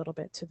body a little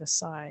bit to the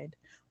side.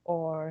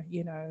 Or,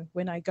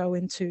 when I go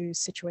into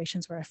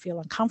situations where I feel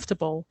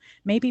uncomfortable,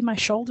 maybe my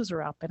shoulders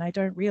are up and I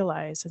don't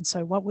realize. And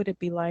so what would it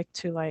be like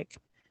to, like,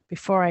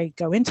 before I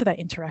go into that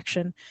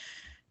interaction,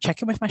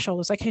 check in with my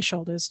shoulders, like, hey,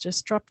 shoulders,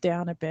 just drop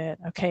down a bit.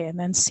 Okay. And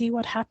then see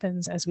what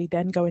happens as we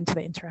then go into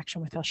the interaction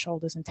with our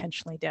shoulders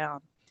intentionally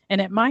down. And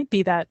it might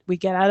be that we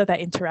get out of that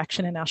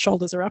interaction and our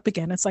shoulders are up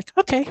again. It's like,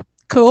 okay,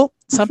 cool.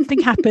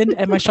 Something happened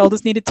and my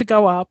shoulders needed to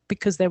go up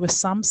because there was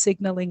some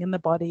signaling in the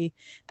body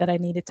that I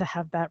needed to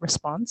have that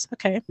response.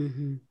 Okay.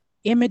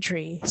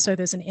 imagery. So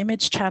there's an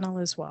image channel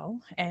as well.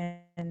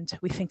 And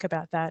we think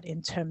about that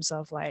in terms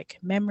of like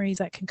memories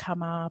that can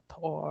come up,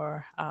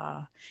 or,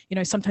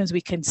 sometimes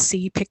we can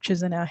see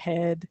pictures in our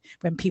head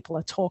when people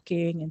are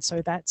talking. And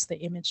so that's the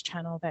image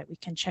channel that we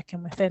can check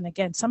in with. And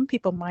again, some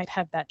people might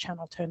have that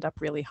channel turned up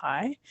really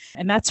high.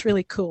 And that's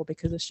really cool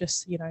because it's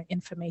just,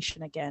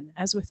 information again,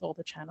 as with all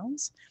the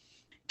channels.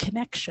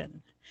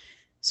 Connection.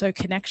 So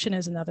connection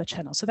is another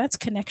channel. So that's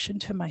connection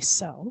to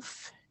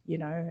myself.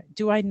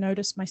 Do I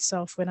notice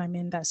myself when I'm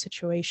in that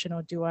situation,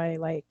 or do I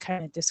like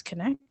kind of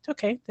disconnect?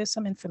 Okay, there's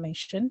some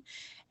information.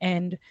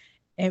 And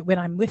when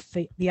I'm with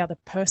the other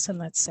person,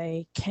 let's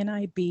say, can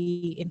I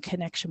be in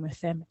connection with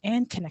them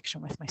and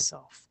connection with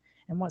myself?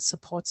 And what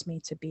supports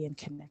me to be in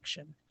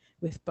connection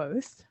with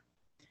both?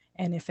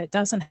 And if it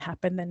doesn't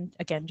happen, then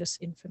again,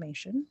 just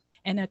information.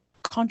 And a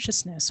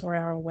consciousness, or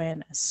our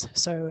awareness.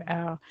 So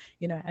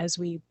as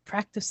we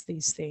practice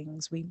these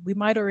things, we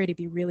might already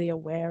be really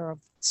aware of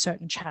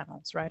certain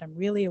channels, right? I'm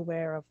really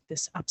aware of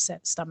this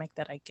upset stomach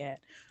that I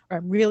get, or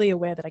I'm really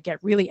aware that I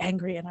get really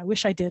angry and I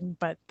wish I didn't,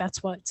 but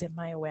that's what's in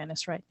my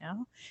awareness right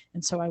now.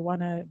 And so I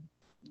want to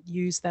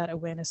use that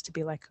awareness to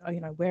be like,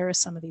 where are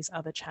some of these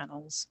other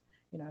channels?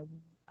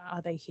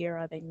 Are they here?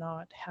 Are they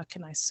not? How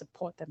can I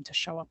support them to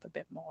show up a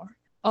bit more?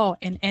 Oh,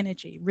 and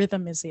energy.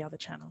 Rhythm is the other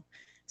channel.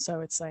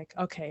 So it's like,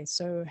 okay,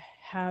 so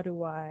how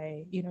do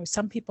I,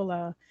 some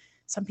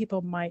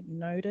people might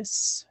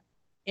notice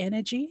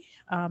energy,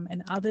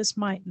 and others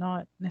might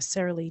not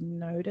necessarily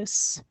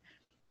notice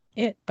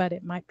it, but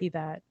it might be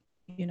that,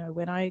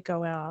 when I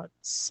go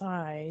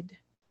outside,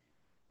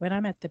 when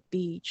I'm at the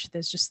beach,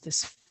 there's just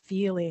this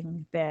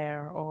feeling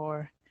there,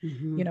 or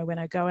when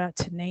I go out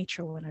to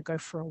nature, when I go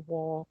for a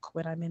walk,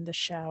 when I'm in the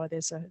shower,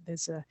 it's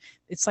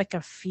like a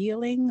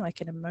feeling,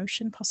 like an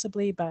emotion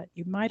possibly, but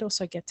you might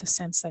also get to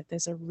sense that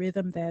there's a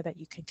rhythm there that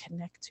you can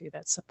connect to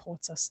that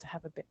supports us to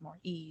have a bit more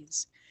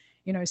ease.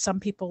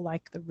 Some people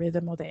like the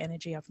rhythm or the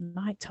energy of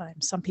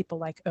nighttime. Some people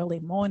like early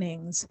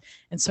mornings.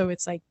 And so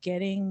it's like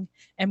and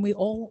we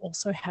all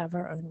also have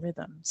our own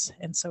rhythms.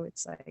 And so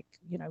it's like,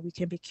 we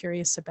can be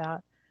curious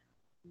about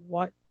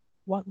what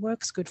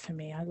works good for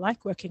me. I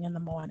like working in the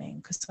morning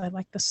because I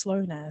like the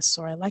slowness,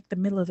 or I like the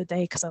middle of the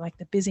day because I like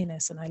the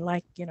busyness, and I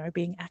like,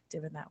 being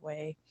active in that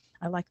way.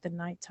 I like the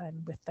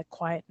nighttime with the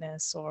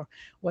quietness, or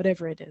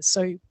whatever it is.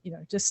 So,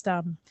 just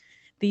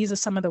these are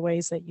some of the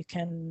ways that you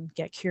can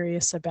get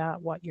curious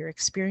about what your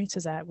experience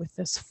is at, with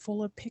this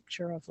fuller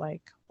picture of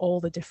like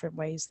all the different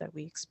ways that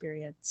we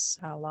experience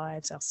our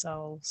lives,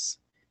 ourselves,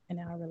 and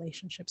our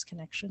relationships,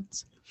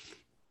 connections.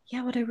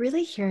 Yeah, what I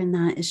really hear in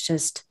that is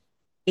just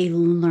a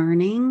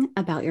learning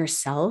about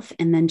yourself,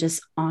 and then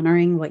just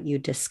honoring what you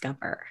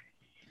discover,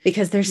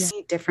 because there's so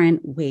many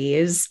different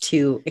ways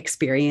to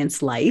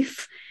experience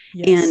life.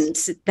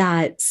 Yes. And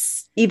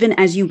that's, even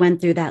as you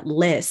went through that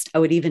list, I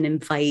would even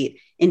invite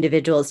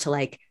individuals to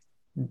like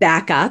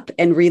back up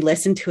and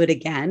re-listen to it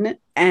again,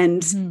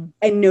 and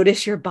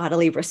notice your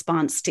bodily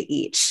response to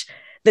each.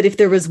 That if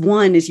there was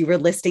one, as you were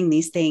listing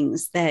these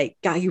things, that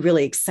got you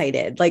really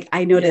excited. Like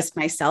I noticed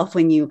myself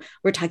when you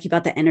were talking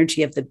about the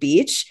energy of the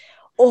beach.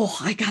 Oh,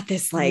 I got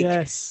this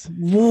like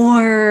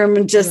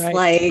warm, just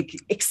like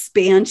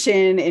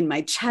expansion in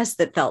my chest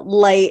that felt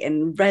light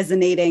and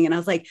resonating. And I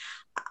was like,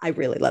 I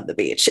really love the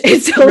beach.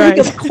 And so like,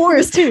 of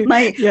course,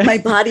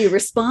 my body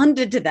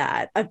responded to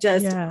that of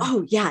just,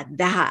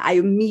 that. I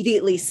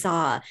immediately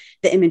saw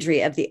the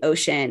imagery of the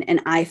ocean,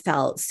 and I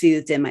felt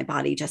soothed in my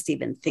body just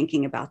even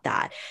thinking about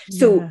that.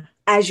 So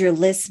as you're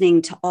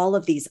listening to all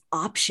of these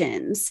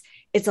options,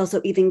 it's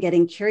also even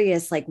getting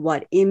curious, like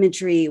what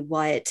imagery,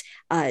 what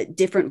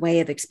different way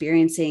of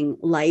experiencing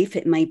life,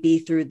 it might be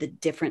through the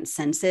different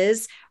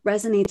senses,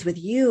 resonates with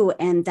you.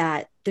 And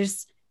that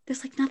there's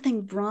like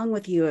nothing wrong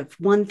with you if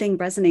one thing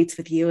resonates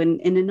with you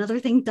and another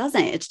thing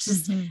doesn't. It's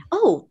just,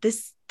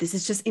 this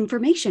is just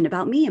information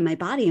about me and my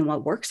body and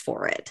what works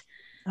for it.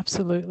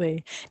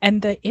 Absolutely. And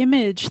the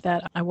image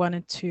that I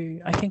wanted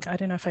to, I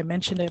don't know if I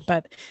mentioned it,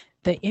 but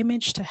the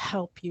image to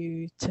help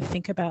you to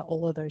think about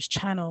all of those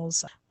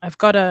channels, I've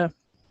got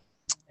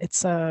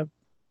it's a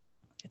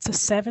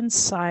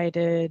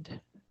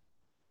 7-sided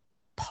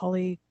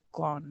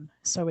polygon.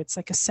 So it's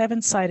like a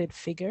 7-sided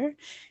figure.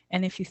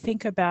 And if you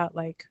think about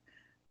like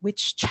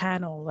which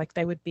channel, like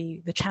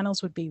the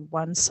channels would be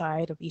one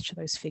side of each of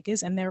those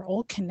figures, and they're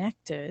all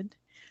connected,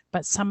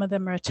 but some of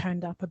them are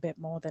turned up a bit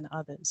more than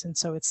others. And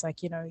so it's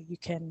like, you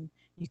can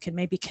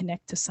maybe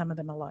connect to some of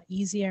them a lot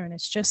easier. And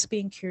it's just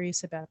being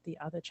curious about the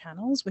other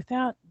channels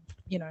without,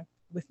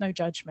 with no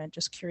judgment,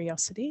 just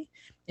curiosity,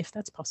 if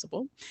that's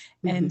possible.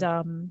 And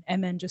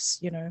then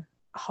just,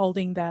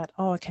 holding that,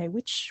 okay,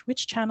 which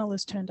channel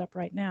is turned up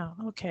right now?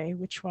 Okay,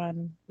 which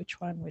one,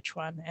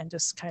 and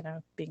just kind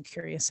of being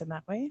curious in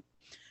that way.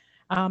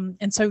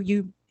 And so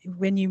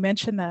when you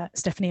mentioned that,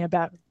 Stephanie,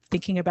 about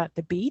thinking about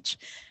the beach,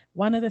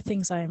 one of the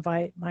things I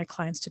invite my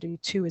clients to do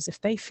too is if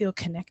they feel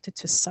connected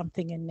to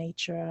something in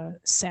nature,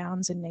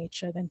 sounds in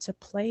nature, then to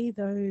play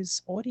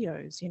those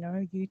audios,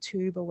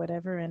 YouTube or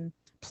whatever, and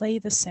play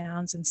the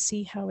sounds and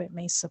see how it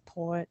may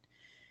support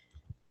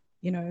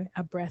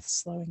a breath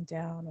slowing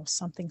down or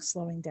something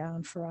slowing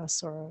down for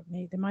us, or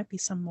maybe there might be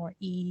some more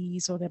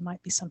ease, or there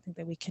might be something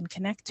that we can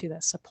connect to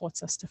that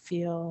supports us to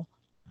feel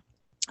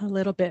a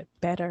little bit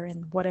better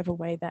in whatever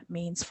way that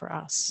means for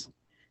us.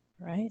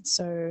 Right?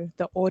 So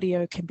the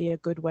audio can be a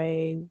good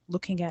way,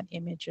 looking at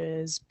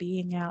images,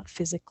 being out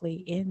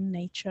physically in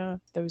nature.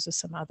 Those are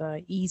some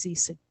other easy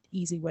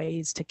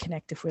ways to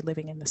connect if we're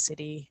living in the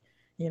city,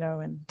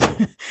 and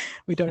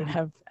we don't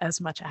have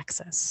as much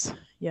access.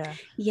 Yeah.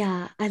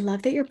 Yeah. I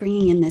love that you're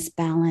bringing in this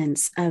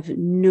balance of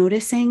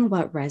noticing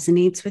what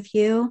resonates with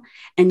you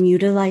and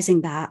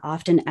utilizing that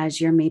often as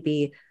your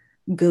maybe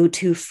go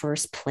to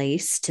first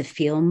place to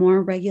feel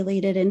more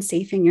regulated and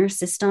safe in your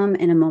system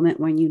in a moment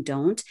when you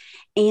don't.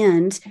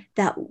 And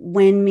that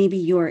when maybe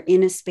you're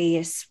in a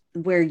space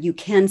where you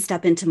can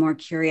step into more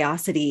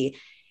curiosity,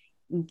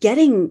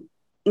 getting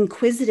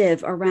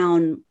inquisitive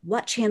around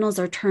what channels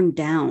are turned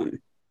down.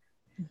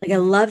 Like, I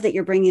love that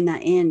you're bringing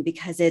that in,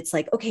 because it's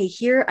like, okay,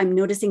 here I'm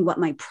noticing what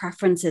my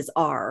preferences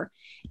are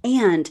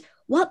and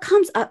what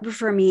comes up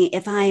for me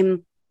if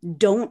I'm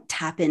don't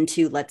tap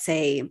into, let's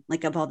say,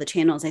 like of all the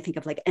channels, I think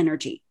of like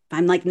energy. If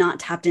I'm like not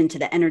tapped into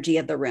the energy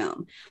of the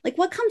room, like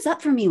what comes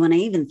up for me when I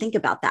even think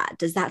about that?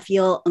 Does that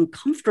feel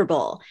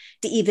uncomfortable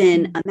to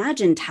even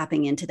imagine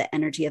tapping into the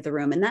energy of the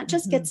room? And that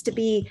just gets to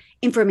be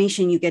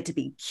information you get to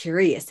be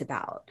curious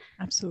about.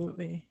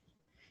 Absolutely.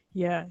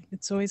 Yeah,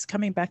 it's always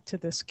coming back to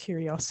this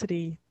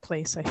curiosity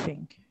place, I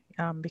think,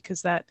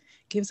 because that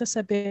gives us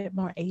a bit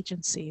more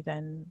agency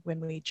than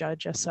when we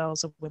judge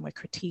ourselves or when we're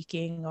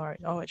critiquing, or,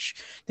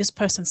 this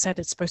person said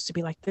it's supposed to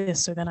be like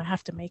this, so then I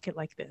have to make it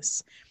like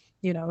this,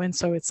 and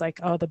so it's like,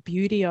 the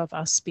beauty of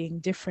us being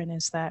different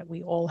is that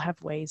we all have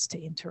ways to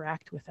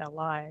interact with our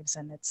lives,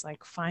 and it's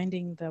like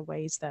finding the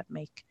ways that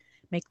make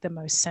the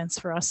most sense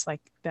for us,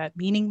 like that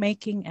meaning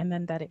making, and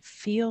then that it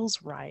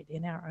feels right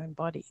in our own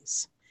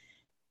bodies.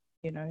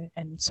 And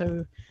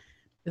so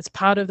it's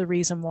part of the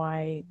reason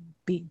why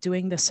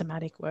doing the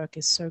somatic work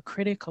is so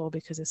critical,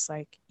 because it's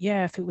like,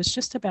 if it was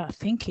just about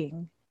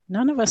thinking,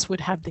 none of us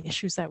would have the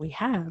issues that we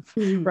have,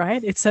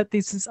 right? It's that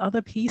these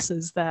other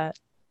pieces that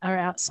are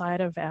outside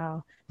of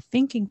our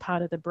thinking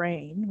part of the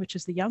brain, which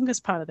is the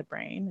youngest part of the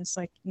brain. It's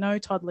like, no,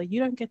 toddler,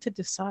 you don't get to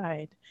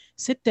decide.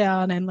 Sit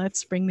down and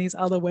let's bring these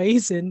other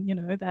ways in,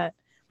 that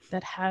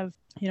have,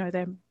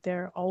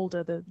 they're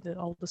older. The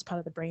oldest part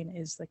of the brain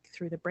is like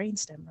through the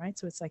brainstem, right?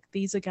 So it's like,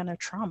 these are going to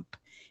trump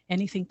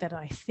anything that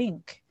I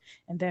think.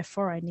 And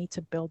therefore I need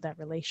to build that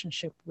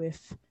relationship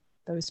with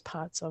those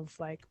parts of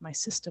like my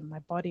system, my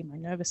body, my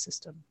nervous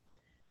system.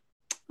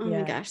 Oh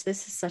my gosh,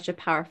 this is such a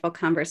powerful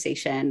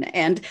conversation.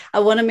 And I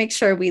want to make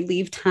sure we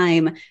leave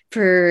time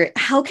for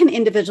how can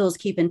individuals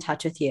keep in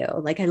touch with you?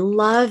 Like, I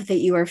love that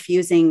you are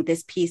fusing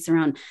this piece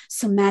around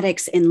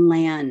somatics in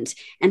land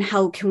and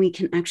how we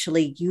can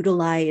actually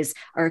utilize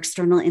our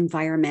external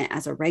environment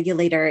as a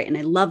regulator. And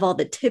I love all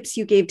the tips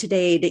you gave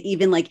today to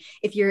even like,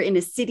 if you're in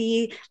a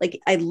city,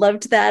 like I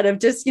loved that of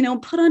just,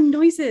 put on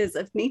noises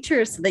of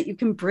nature so that you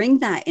can bring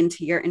that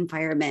into your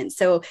environment.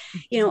 So,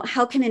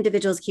 how can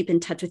individuals keep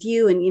in touch with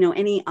you and,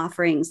 any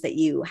offerings that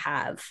you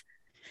have?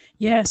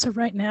 Yeah, so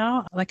right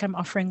now, like I'm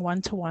offering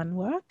one-to-one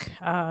work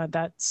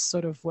that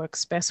sort of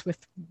works best with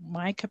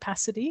my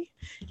capacity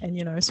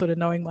and, sort of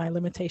knowing my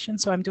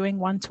limitations. So I'm doing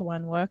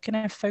one-to-one work, and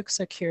if folks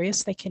are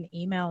curious, they can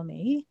email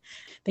me.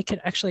 They could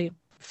actually,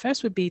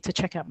 first would be to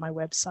check out my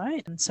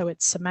website. And so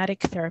it's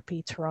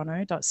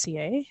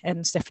somatictherapytoronto.ca.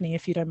 And Stephanie,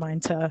 if you don't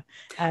mind to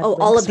add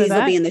all of these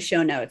will be in the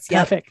show notes.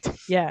 Yep. Perfect.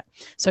 Yeah.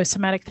 So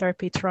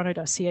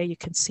somatictherapytoronto.ca, you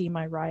can see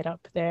my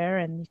write-up there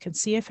and you can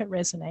see if it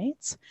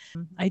resonates.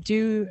 I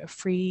do a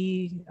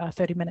free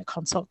 30-minute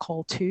consult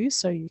call too.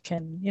 So you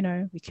can,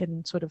 we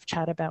can sort of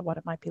chat about what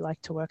it might be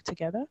like to work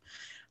together.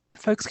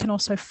 Folks can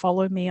also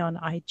follow me on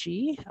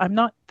IG. I'm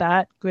not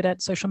that good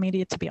at social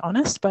media, to be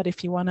honest, but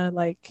if you want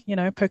to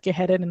poke your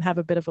head in and have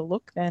a bit of a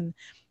look, then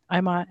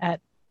I'm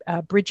at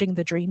Bridging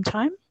the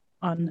Dreamtime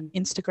on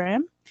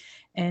Instagram.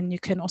 And you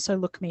can also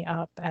look me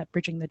up at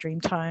Bridging the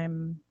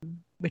Dreamtime,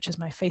 which is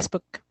my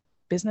Facebook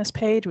business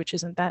page, which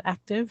isn't that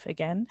active,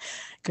 again,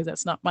 because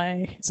that's not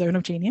my zone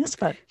of genius.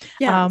 But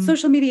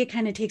social media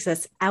kind of takes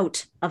us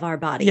out of our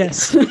body.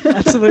 Yes,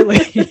 absolutely.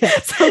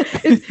 Yes. So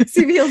it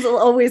feels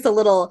always a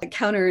little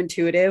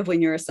counterintuitive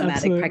when you're a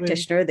somatic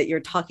practitioner that you're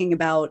talking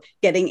about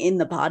getting in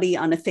the body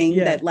on a thing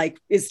that like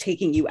is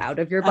taking you out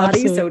of your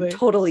body. Absolutely. So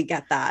totally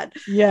get that.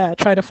 Yeah,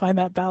 try to find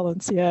that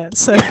balance. Yeah.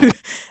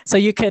 So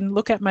you can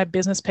look at my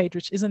business page,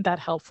 which isn't that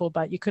helpful,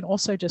 but you can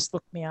also just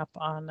look me up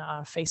on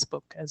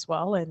Facebook as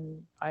well.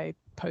 And I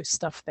post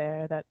stuff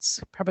there that's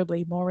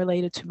probably more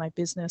related to my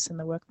business and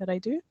the work that I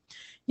do.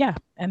 Yeah.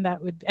 And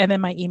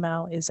then my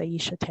email is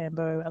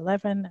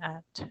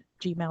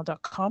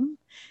aishatambo11@gmail.com.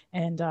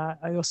 And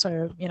I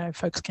also,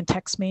 folks can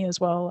text me as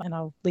well, and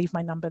I'll leave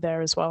my number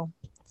there as well.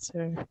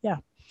 So, yeah.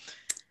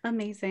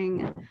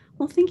 Amazing.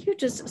 Well, thank you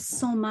just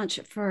so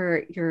much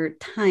for your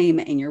time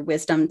and your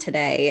wisdom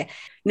today.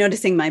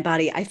 Noticing my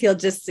body, I feel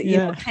just,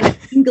 Yeah. kind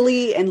of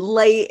tingly and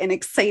light and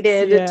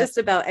excited Yeah. just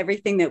about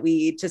everything that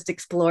we just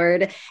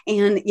explored.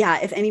 And yeah,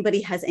 if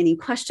anybody has any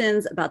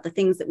questions about the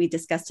things that we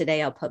discussed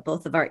today, I'll put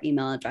both of our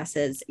email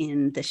addresses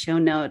in the show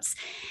notes.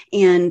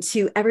 And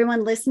to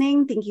everyone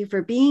listening, thank you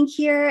for being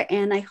here.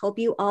 And I hope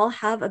you all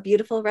have a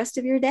beautiful rest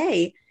of your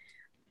day.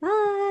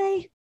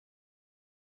 Bye.